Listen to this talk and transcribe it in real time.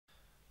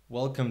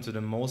Welcome to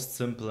the most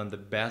simple and the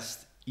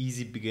best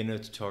easy beginner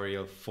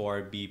tutorial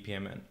for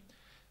BPMN.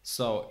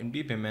 So in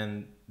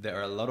BPMN there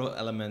are a lot of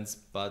elements,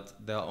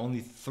 but there are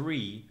only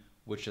three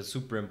which are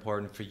super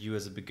important for you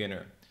as a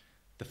beginner.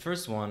 The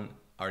first one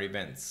are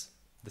events,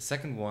 the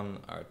second one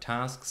are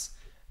tasks,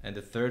 and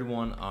the third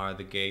one are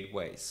the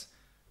gateways.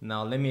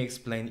 Now let me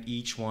explain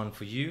each one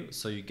for you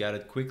so you get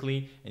it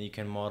quickly and you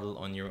can model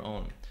on your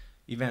own.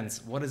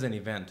 Events. What is an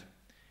event?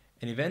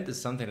 An event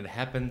is something that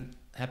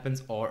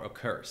happens or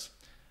occurs.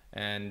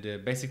 And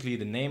basically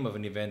the name of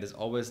an event is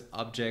always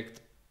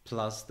object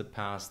plus the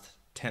past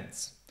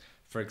tense.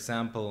 For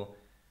example,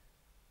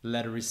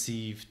 letter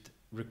received,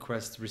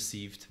 request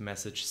received,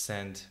 message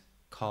sent,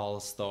 call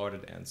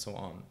started, and so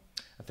on.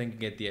 I think you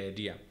get the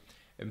idea.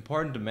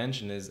 Important to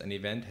mention is an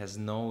event has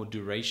no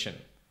duration.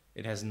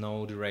 It has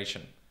no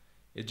duration.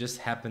 It just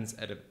happens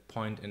at a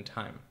point in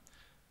time.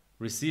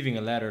 Receiving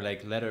a letter,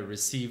 like letter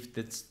received,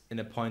 that's in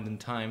a point in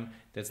time,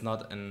 that's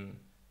not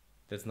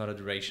a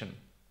duration.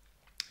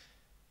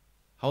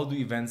 How do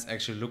events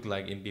actually look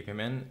like in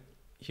BPMN?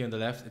 Here on the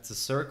left, it's a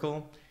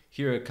circle.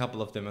 Here are a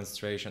couple of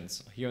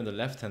demonstrations. Here on the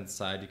left-hand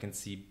side, you can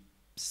see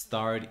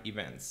start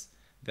events.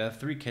 There are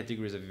three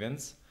categories of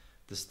events.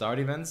 The start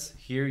events,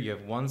 here you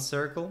have one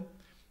circle,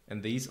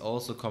 and these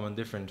also come in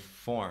different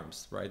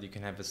forms, right? You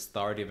can have a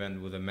start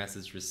event with a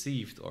message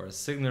received or a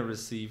signal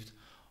received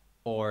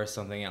or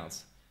something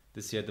else.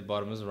 This here at the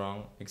bottom is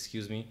wrong,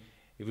 excuse me.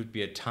 It would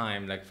be a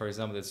time, like for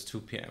example, it's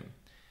 2 p.m.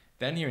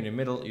 Then here in the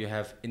middle, you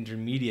have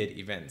intermediate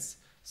events.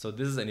 So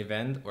this is an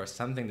event or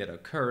something that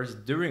occurs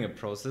during a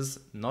process,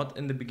 not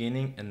in the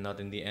beginning and not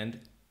in the end,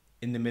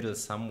 in the middle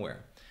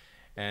somewhere.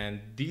 And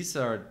these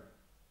are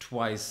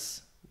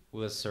twice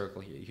with a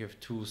circle here. You have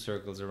two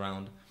circles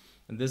around,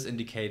 and this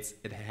indicates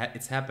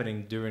it's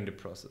happening during the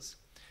process.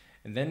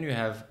 And then you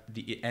have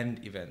the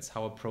end events,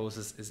 how a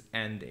process is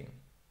ending.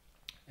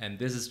 And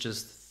this is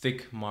just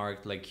thick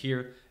marked, like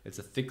here, it's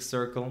a thick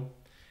circle.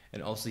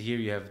 And also here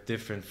you have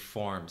different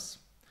forms.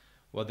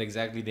 What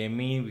exactly they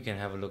mean, we can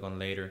have a look on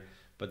later.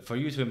 But for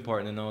you, it's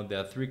important to know there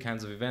are three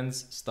kinds of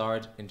events: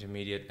 start,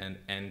 intermediate, and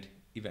end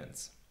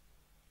events.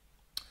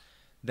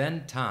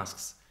 Then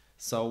tasks.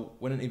 So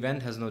when an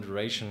event has no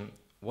duration,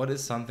 what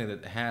is something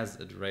that has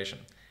a duration?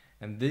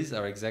 And these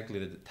are exactly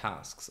the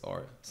tasks,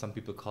 or some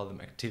people call them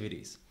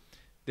activities.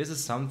 This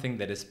is something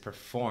that is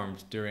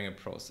performed during a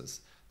process.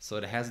 So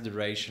it has a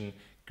duration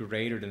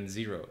greater than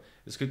 0.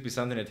 This could be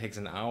something that takes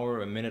an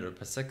hour, a minute, or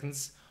per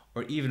seconds,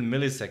 or even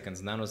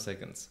milliseconds,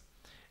 nanoseconds.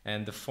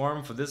 And the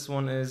form for this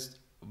one is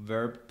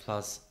verb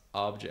plus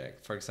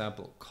object. For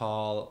example,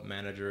 call,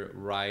 manager,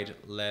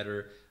 write,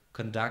 letter,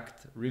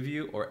 conduct,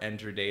 review, or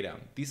enter data.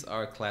 These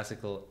are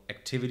classical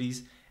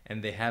activities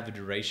and they have a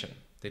duration.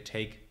 They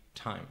take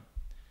time.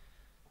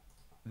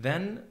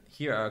 Then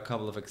here are a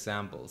couple of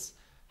examples.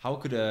 How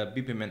could a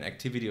BPMN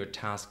activity or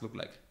task look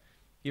like?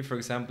 Here, for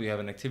example, you have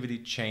an activity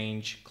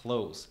change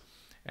clothes.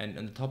 And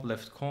in the top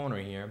left corner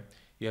here,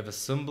 you have a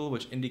symbol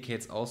which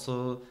indicates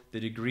also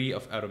the degree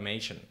of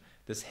automation.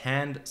 This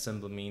hand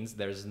symbol means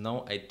there's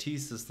no IT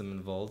system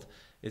involved.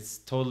 It's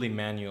totally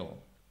manual.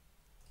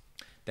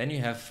 Then you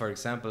have, for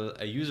example,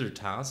 a user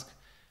task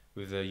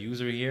with a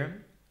user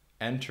here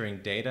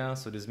entering data.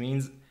 So this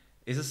means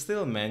it's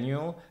still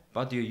manual,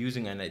 but you're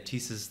using an IT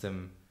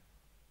system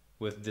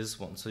with this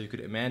one. So you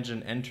could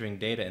imagine entering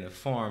data in a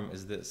form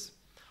is this.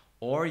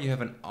 Or you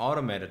have an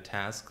automated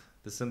task.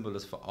 The symbol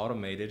is for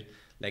automated,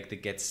 like the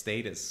get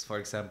status. For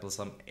example,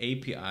 some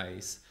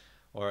APIs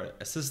or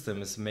a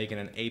system is making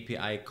an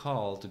API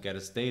call to get a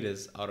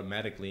status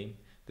automatically.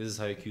 This is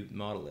how you could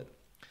model it.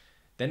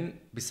 Then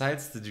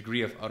besides the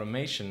degree of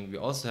automation, we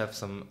also have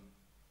some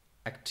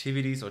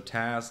activities or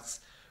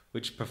tasks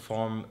which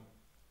perform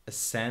a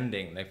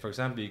sending. Like for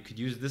example, you could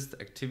use this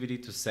activity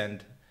to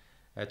send,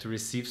 to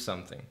receive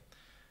something.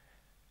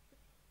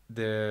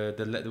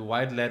 The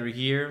white letter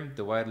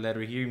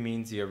here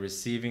means you're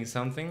receiving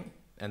something,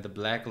 and the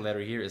black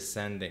letter here is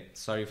sending.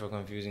 Sorry for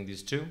confusing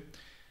these two.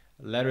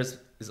 Letters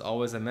is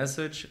always a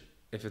message.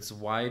 If it's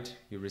white,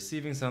 you're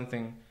receiving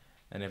something,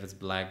 and if it's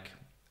black,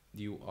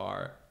 you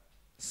are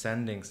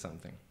sending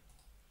something.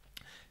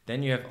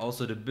 Then you have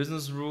also the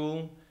business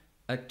rule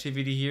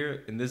activity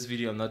here. In this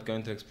video, I'm not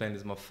going to explain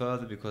this more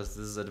further because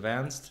this is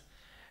advanced.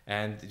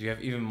 And you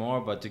have even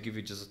more, but to give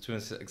you just two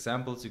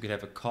examples, you could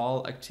have a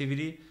call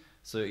activity.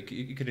 So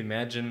you could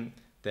imagine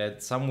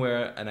that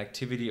somewhere an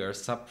activity or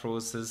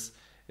sub-process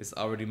is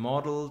already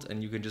modeled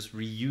and you can just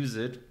reuse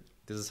it.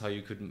 This is how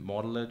you could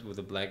model it with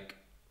a black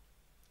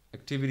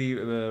activity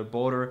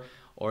border,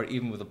 or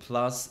even with a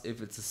plus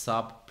if it's a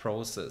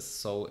sub-process.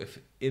 So if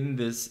in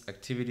this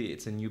activity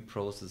it's a new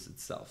process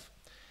itself.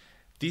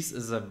 This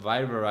is a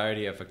wide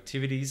variety of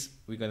activities.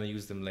 We're going to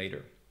use them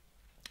later.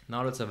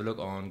 Now let's have a look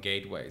on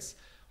gateways.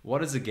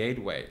 What is a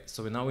gateway?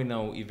 So now we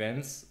know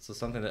events, so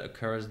something that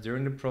occurs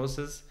during the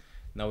process.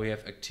 Now we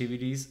have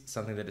activities,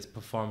 something that is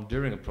performed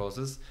during a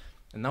process.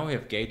 And now we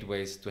have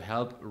gateways to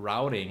help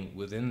routing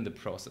within the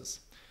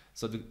process.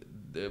 So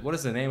what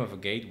is the name of a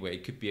gateway?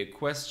 It could be a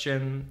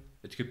question,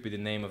 it could be the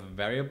name of a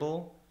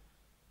variable,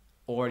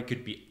 or it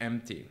could be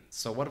empty.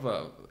 So what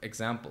about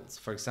examples?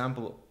 For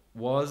example,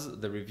 was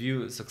the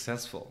review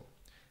successful?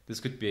 This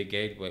could be a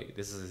gateway.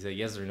 This is a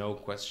yes or no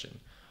question.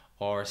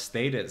 Or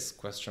status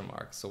question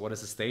mark. So what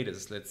is the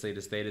status? Let's say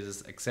the status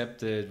is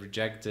accepted,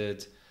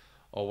 rejected,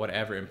 or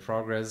whatever, in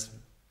progress.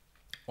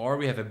 Or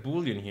we have a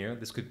boolean here.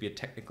 This could be a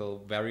technical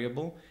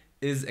variable.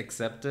 Is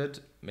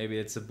accepted. Maybe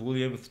it's a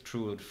boolean with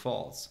true or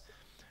false.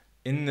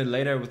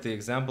 Later with the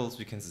examples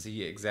we can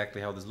see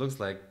exactly how this looks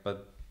like, but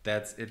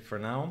that's it for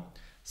now.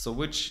 So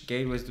which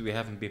gateways do we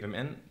have in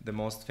BPMN? The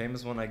most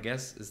famous one, I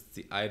guess, is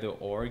the either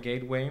or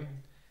gateway.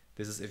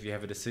 This is if you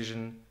have a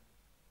decision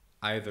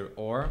either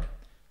or.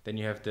 Then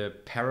you have the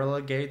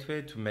parallel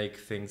gateway to make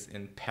things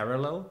in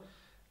parallel.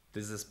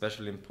 This is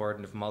especially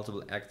important if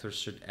multiple actors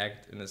should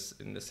act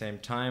in the same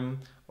time,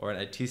 or an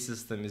IT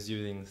system is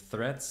using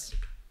threads.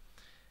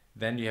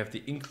 Then you have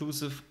the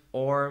inclusive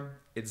or.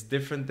 It's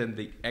different than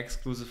the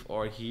exclusive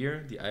or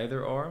here, the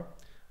either or. I'm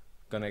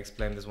gonna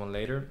explain this one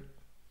later.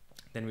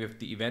 Then we have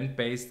the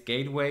event-based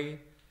gateway,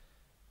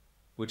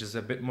 which is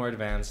a bit more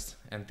advanced,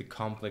 and the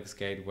complex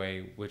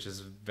gateway, which is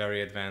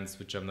very advanced,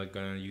 which I'm not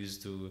gonna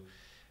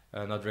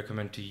not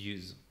recommend to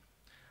use.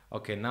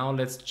 Okay, now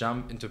let's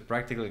jump into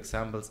practical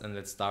examples and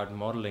let's start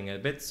modeling a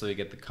bit so you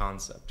get the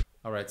concept.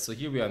 Alright, so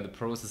here we are in the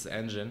process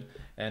engine,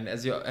 and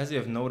as you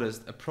have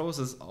noticed, a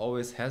process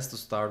always has to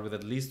start with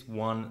at least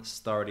one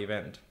start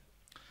event.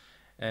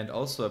 And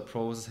also a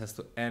process has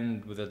to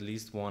end with at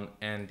least one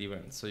end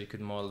event, so you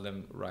can model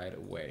them right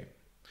away.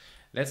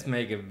 Let's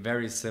make a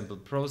very simple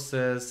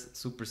process,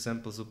 super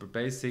simple, super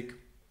basic.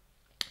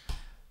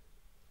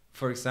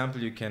 For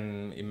example, you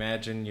can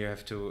imagine you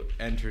have to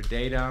enter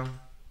data.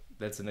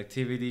 That's an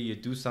activity, you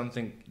do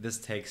something, this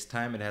takes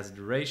time, it has a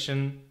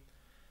duration.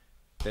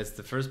 That's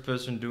the first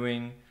person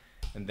doing.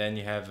 And then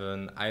you have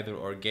an either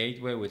or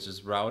gateway, which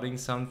is routing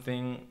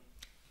something.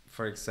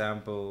 For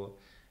example,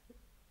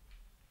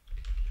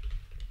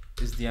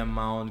 is the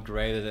amount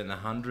greater than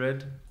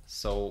 100?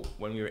 So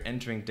when we were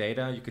entering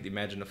data, you could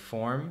imagine a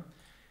form.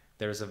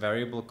 There is a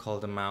variable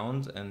called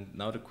amount, and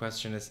now the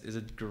question is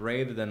it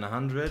greater than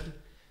 100?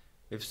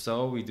 If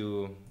so, we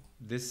do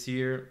this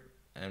here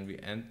and we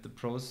end the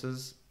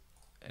process.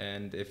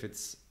 And if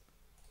it's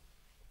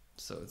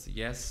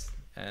yes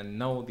and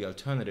no, the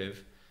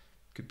alternative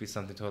could be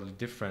something totally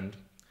different.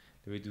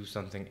 We do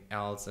something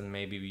else, and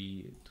maybe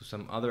we do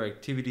some other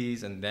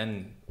activities, and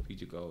then we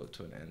do go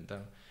to an end.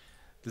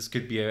 This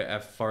could be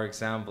for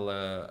example,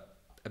 a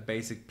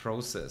basic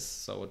process.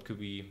 So what could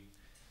we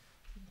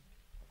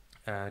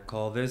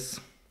call this?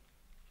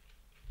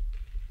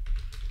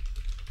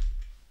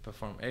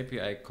 Perform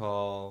API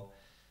call,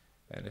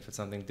 and if it's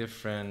something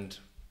different,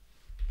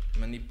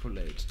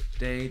 manipulate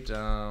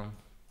data,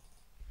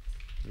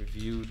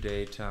 review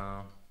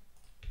data,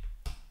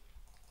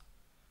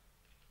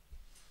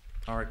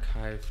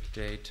 archive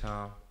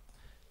data,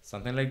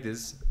 something like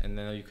this. And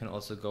then you can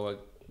also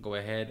go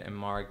ahead and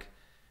mark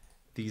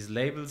these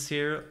labels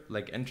here,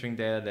 like entering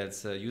data,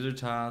 that's a user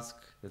task.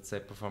 Let's say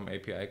perform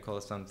API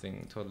call,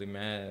 something totally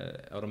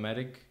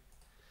automatic.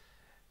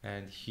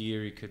 And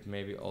here you could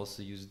maybe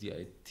also use the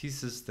IT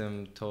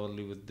system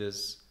totally with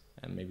this.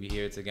 And maybe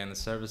here it's again a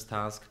service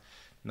task.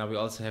 Now we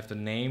also have to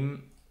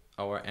name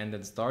our end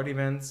and start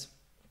events.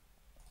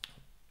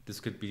 This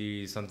could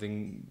be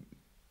something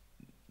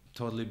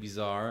totally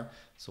bizarre.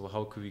 So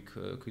how could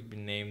we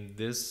name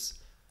this?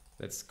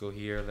 Let's go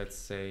here. Let's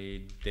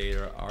say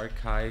data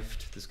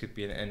archived. This could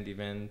be an end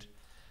event,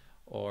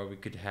 or we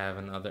could have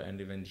another end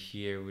event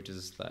here, which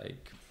is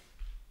like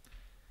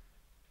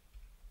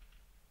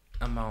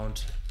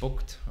amount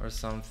booked or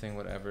something,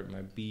 whatever it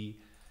might be.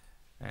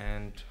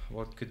 And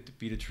what could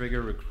be the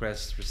trigger?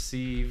 Request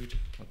received.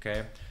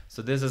 Okay,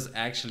 so this is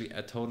actually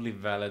a totally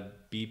valid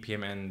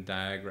BPMN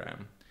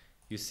diagram.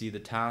 You see the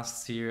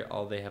tasks here,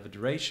 all they have a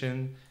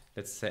duration.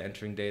 Let's say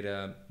entering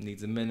data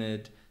needs a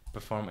minute,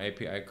 perform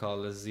API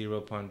call is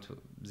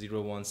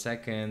 0.01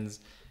 seconds.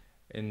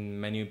 In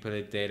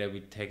manipulate data, we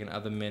take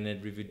another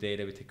minute, review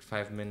data, we take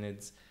 5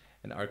 minutes,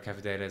 and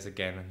archive data is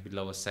again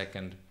below a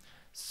second.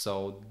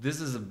 So this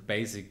is a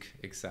basic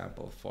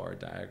example for a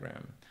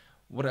diagram.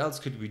 What else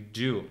could we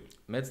do?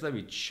 Let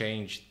me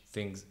change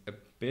things a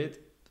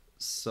bit.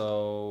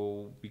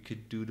 So we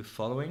could do the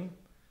following.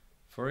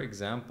 For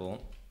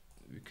example,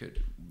 we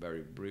could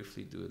very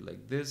briefly do it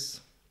like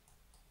this.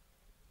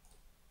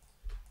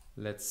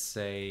 Let's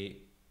say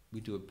we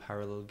do a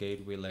parallel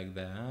gateway like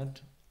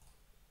that.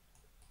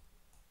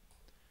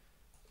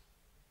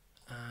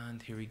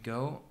 And here we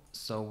go.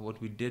 So what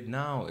we did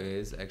now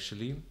is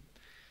actually,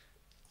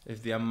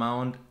 if the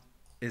amount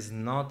is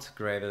not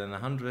greater than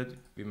 100,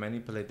 we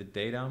manipulate the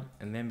data,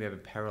 and then we have a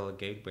parallel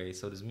gateway.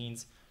 So this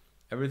means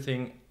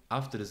everything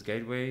after this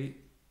gateway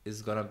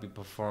is gonna be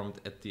performed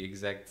at the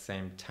exact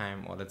same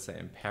time, or let's say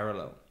in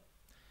parallel.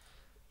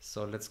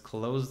 So let's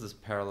close this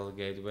parallel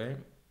gateway,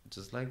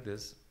 just like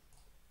this.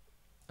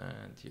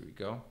 And here we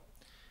go.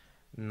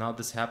 Now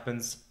this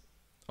happens,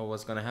 or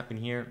what's gonna happen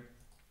here,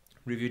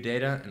 review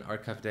data and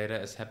archive data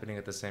is happening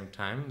at the same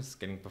time. It's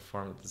getting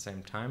performed at the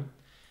same time.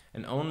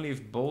 And only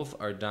if both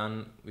are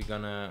done, we're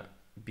gonna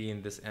be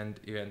in this end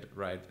event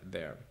right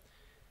there.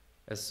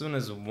 As soon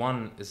as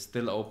 1 is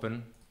still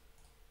open,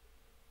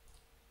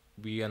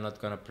 we are not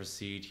gonna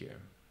proceed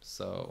here.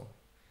 So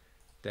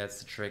that's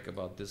the trick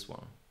about this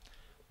one.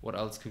 What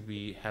else could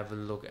we have a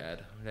look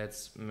at?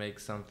 Let's make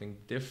something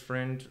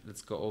different.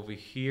 Let's go over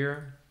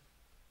here.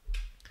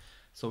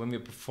 So when we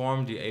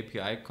perform the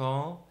API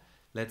call,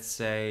 let's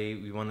say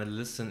we want to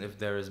listen if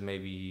there is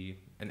maybe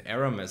an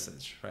error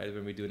message, right?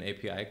 When we do an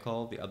API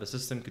call, the other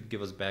system could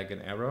give us back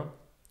an error.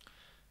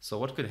 So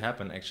what could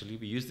happen actually?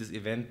 We use this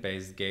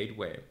event-based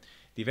gateway.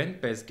 The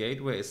event-based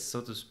gateway is,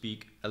 so to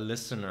speak, a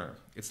listener.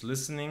 It's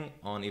listening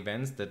on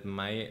events that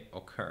might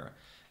occur.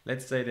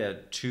 Let's say there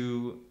are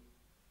 2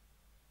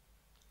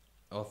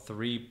 or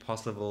 3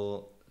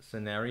 possible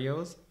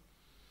scenarios.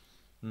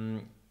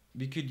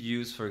 We could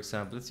use, for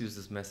example, let's use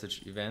this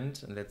message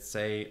event, and let's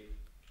say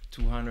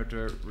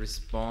 200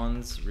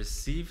 response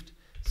received.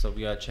 So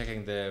we are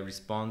checking the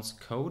response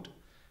code.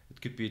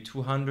 It could be a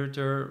 200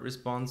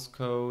 response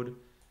code.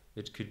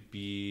 It could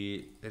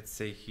be, let's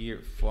say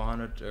here,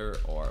 400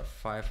 or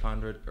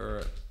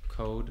 500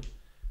 code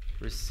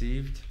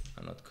received.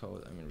 Not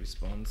code, I mean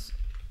response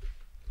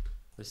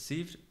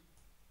received,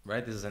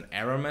 right? This is an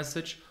error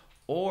message.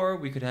 Or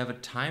we could have a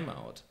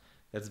timeout.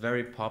 That's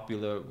very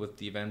popular with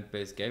the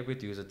event-based gateway,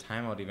 to use a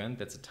timeout event.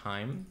 That's a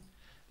time.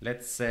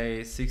 Let's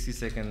say 60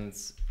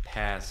 seconds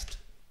passed.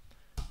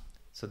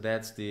 So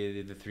that's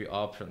the 3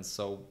 options.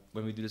 So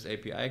when we do this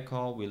API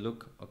call, we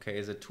look, okay,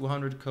 is it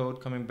 200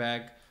 code coming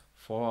back,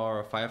 400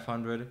 or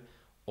 500,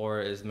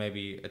 or is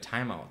maybe a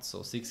timeout?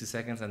 So 60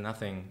 seconds and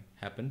nothing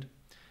happened.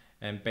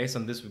 And based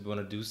on this, we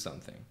want to do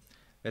something.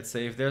 Let's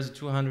say if there's a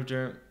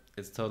 200er,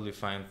 it's totally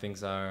fine.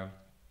 Things are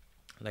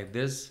like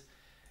this.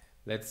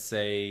 Let's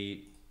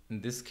say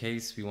in this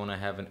case, we want to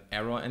have an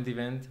error end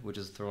event, which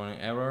is throwing an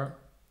error.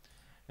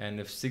 And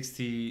if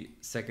 60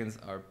 seconds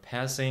are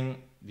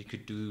passing, we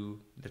could do,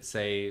 let's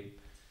say,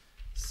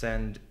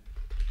 send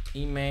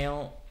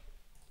email,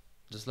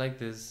 just like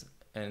this.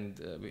 And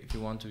if you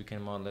want to, we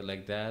can model it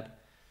like that.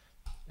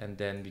 And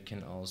then we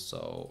can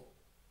also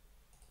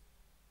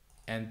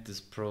end this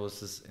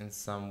process in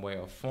some way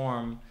or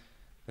form.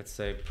 Let's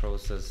say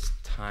process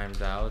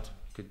timed out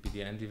could be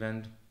the end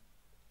event.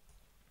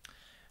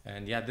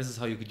 And yeah, this is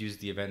how you could use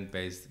the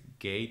event-based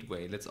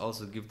gateway. Let's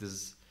also give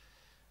this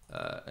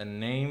a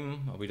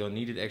name. We don't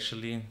need it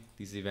actually.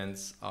 These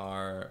events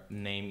are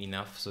name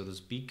enough, so to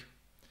speak.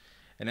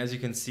 And as you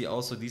can see,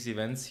 also these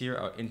events here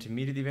are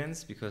intermediate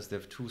events because they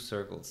have 2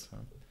 circles.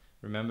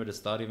 Remember, the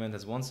start event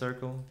has 1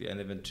 circle, the end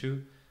event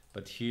 2.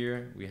 But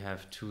here we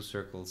have 2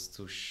 circles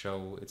to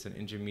show it's an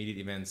intermediate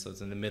event, so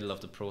it's in the middle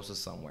of the process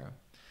somewhere.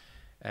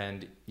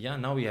 And yeah,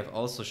 now we have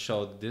also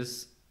showed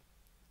this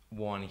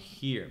one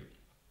here.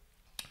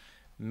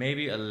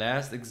 Maybe a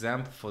last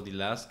example for the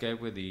last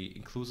gateway, the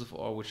inclusive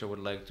OR, which I would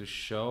like to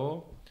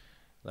show.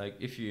 Like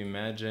if you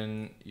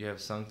imagine you have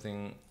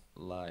something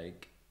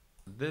like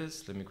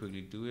this, let me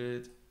quickly do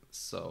it.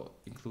 So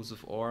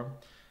inclusive OR,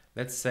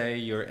 let's say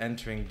you're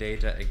entering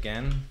data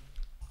again.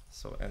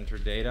 So enter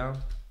data.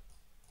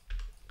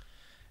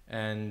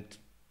 And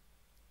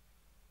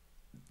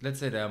let's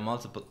say there are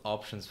multiple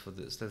options for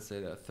this. Let's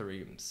say there are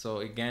 3. So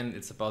again,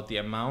 it's about the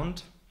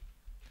amount.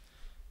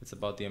 It's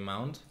about the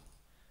amount.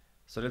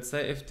 So let's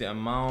say if the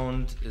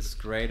amount is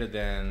greater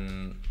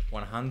than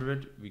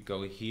 100, we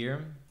go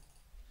here.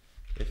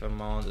 If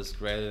amount is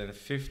greater than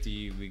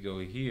 50, we go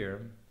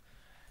here.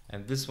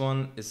 And this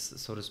one is,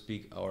 so to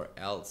speak, our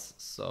else.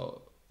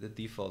 So the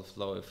default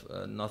flow if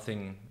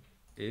nothing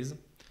is.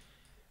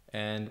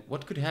 And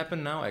what could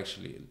happen now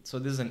actually? So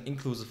this is an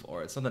inclusive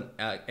OR, it's not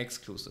an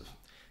exclusive.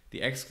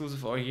 The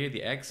exclusive OR here,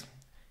 the X,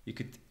 you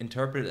could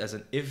interpret it as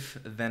an if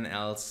then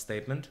else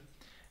statement.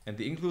 And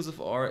the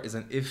inclusive OR is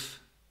an if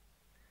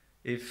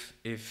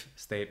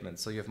statement.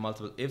 So you have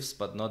multiple ifs,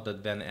 but not the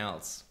then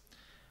else,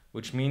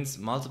 which means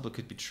multiple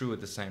could be true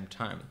at the same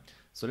time.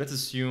 So let's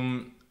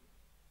assume,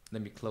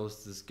 let me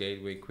close this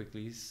gateway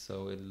quickly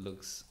so it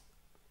looks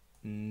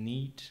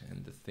neat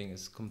and the thing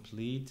is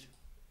complete.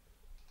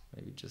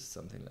 Maybe just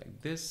something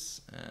like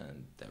this,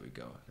 and there we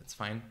go, that's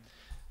fine.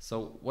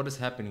 So what is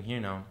happening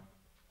here now?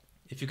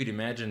 If you could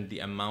imagine the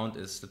amount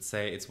is, let's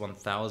say it's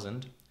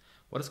 1000,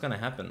 what is gonna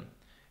happen?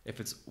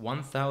 If it's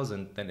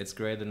 1000, then it's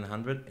greater than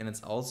 100 and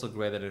it's also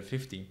greater than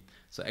 50.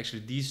 So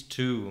actually these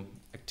 2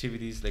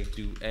 activities, like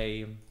do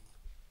A,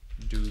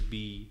 do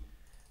B,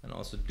 and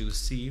also do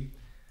C.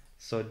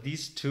 So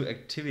these 2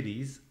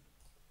 activities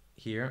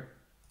here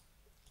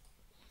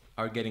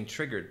are getting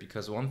triggered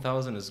because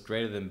 1000 is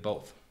greater than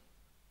both.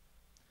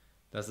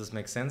 Does this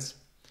make sense?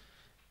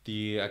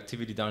 The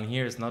activity down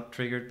here is not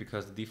triggered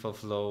because the default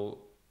flow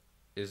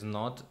is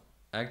not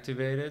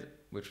activated,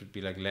 which would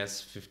be like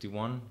less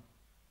 51.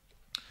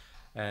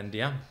 And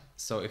yeah,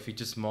 so if you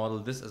just model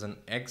this as an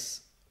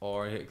X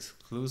or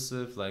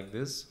exclusive like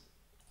this,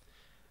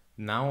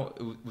 now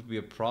it would be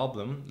a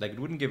problem. Like it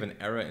wouldn't give an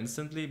error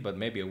instantly, but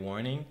maybe a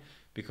warning,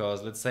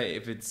 because let's say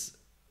if it's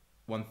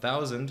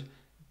 1000,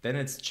 then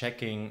it's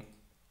checking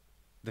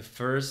the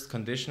first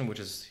condition, which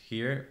is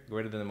here,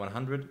 greater than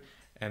 100,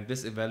 and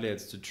this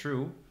evaluates to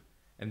true,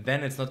 and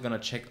then it's not gonna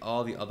check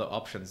all the other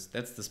options.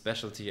 That's the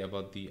specialty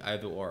about the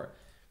either or.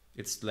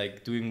 It's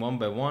like doing one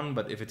by one,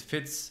 but if it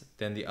fits,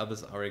 then the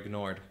others are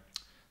ignored.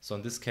 So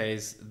in this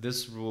case,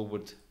 this rule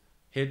would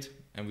hit,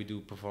 and we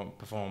do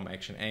perform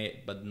action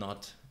A, but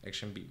not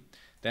action B.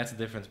 That's the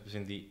difference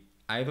between the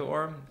either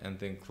or and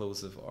the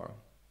inclusive or.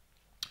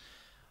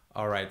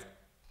 All right.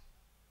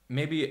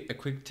 Maybe a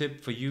quick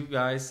tip for you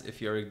guys,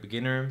 if you're a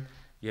beginner,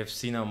 you have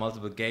seen now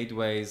multiple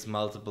gateways,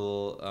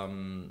 multiple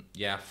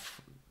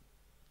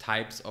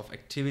types of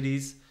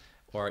activities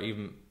or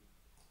even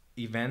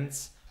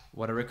events.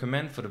 What I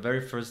recommend for the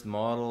very first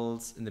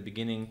models in the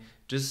beginning,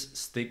 just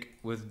stick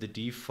with the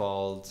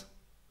default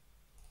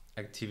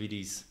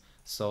activities.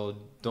 So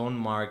don't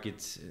mark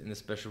it in a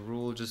special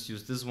rule, just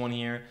use this one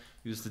here,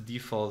 use the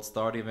default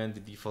start event,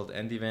 the default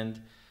end event,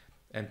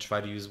 and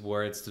try to use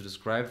words to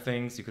describe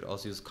things. You could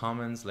also use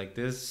comments like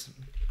this.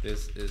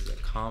 This is a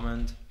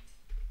comment.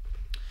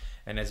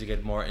 And as you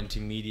get more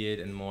intermediate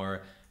and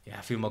more,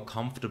 feel more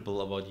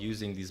comfortable about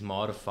using these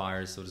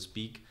modifiers, so to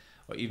speak,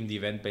 or even the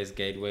event-based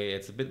gateway,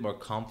 it's a bit more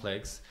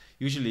complex.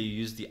 Usually you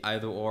use the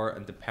either or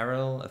and the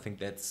parallel. I think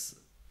that's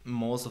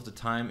most of the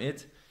time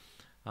it.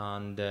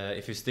 And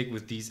if you stick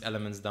with these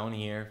elements down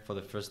here for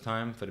the first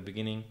time, for the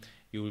beginning,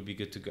 you will be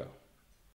good to go.